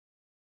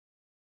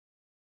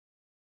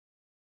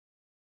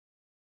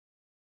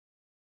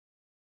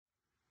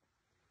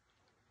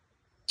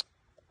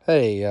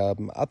Hey,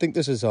 I think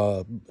this is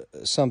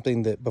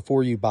something that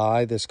before you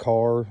buy this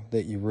car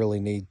that you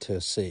really need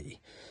to see.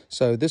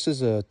 So this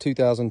is a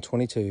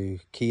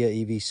 2022 Kia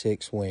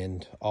EV6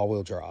 Wind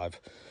all-wheel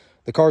drive.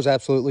 The car is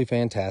absolutely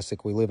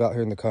fantastic. We live out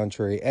here in the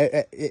country.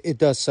 It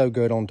does so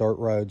good on dirt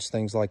roads,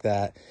 things like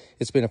that.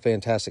 It's been a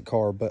fantastic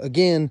car. But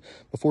again,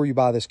 before you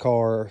buy this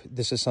car,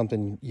 this is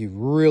something you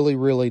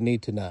really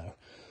need to know.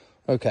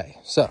 Okay,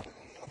 so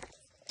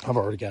I've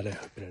already got it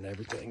open and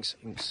everything, so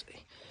you can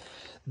see.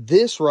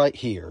 This right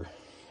here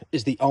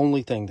is the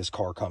only thing this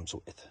car comes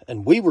with.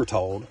 And we were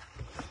told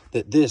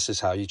that this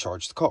is how you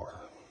charge the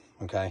car,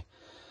 okay?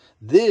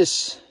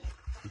 This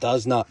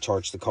does not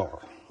charge the car.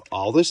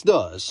 All this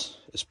does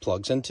is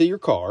plugs into your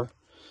car.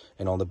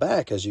 And on the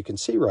back, as you can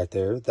see right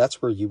there,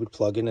 that's where you would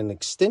plug in an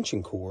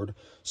extension cord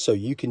so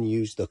you can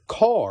use the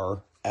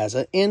car as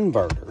an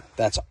inverter.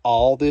 That's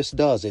all this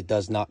does. It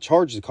does not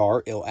charge the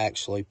car. It'll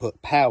actually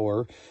put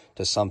power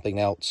to something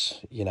else.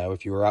 You know,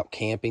 if you were out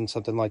camping,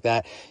 something like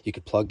that, you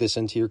could plug this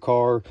into your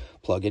car,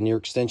 plug in your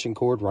extension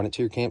cord, run it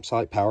to your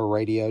campsite, power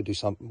radio, do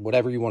something,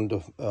 whatever you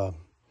wanted to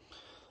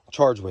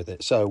charge with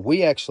it. So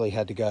we actually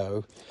had to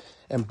go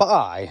and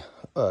buy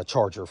a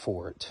charger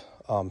for it.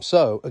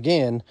 So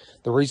again,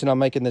 the reason I'm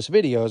making this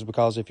video is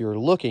because if you're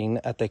looking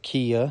at the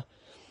Kia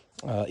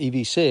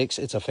EV6,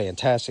 it's a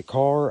fantastic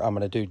car. I'm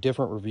going to do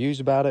different reviews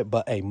about it,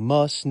 but a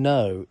must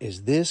know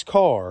is this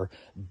car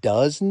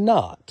does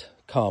not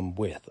come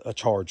with a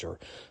charger.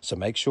 So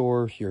make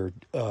sure you're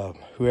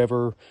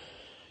whoever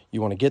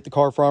you want to get the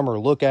car from or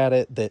look at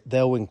it, that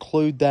they'll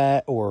include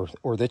that, or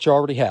that you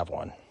already have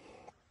one.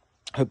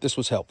 Hope this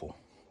was helpful.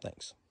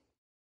 Thanks.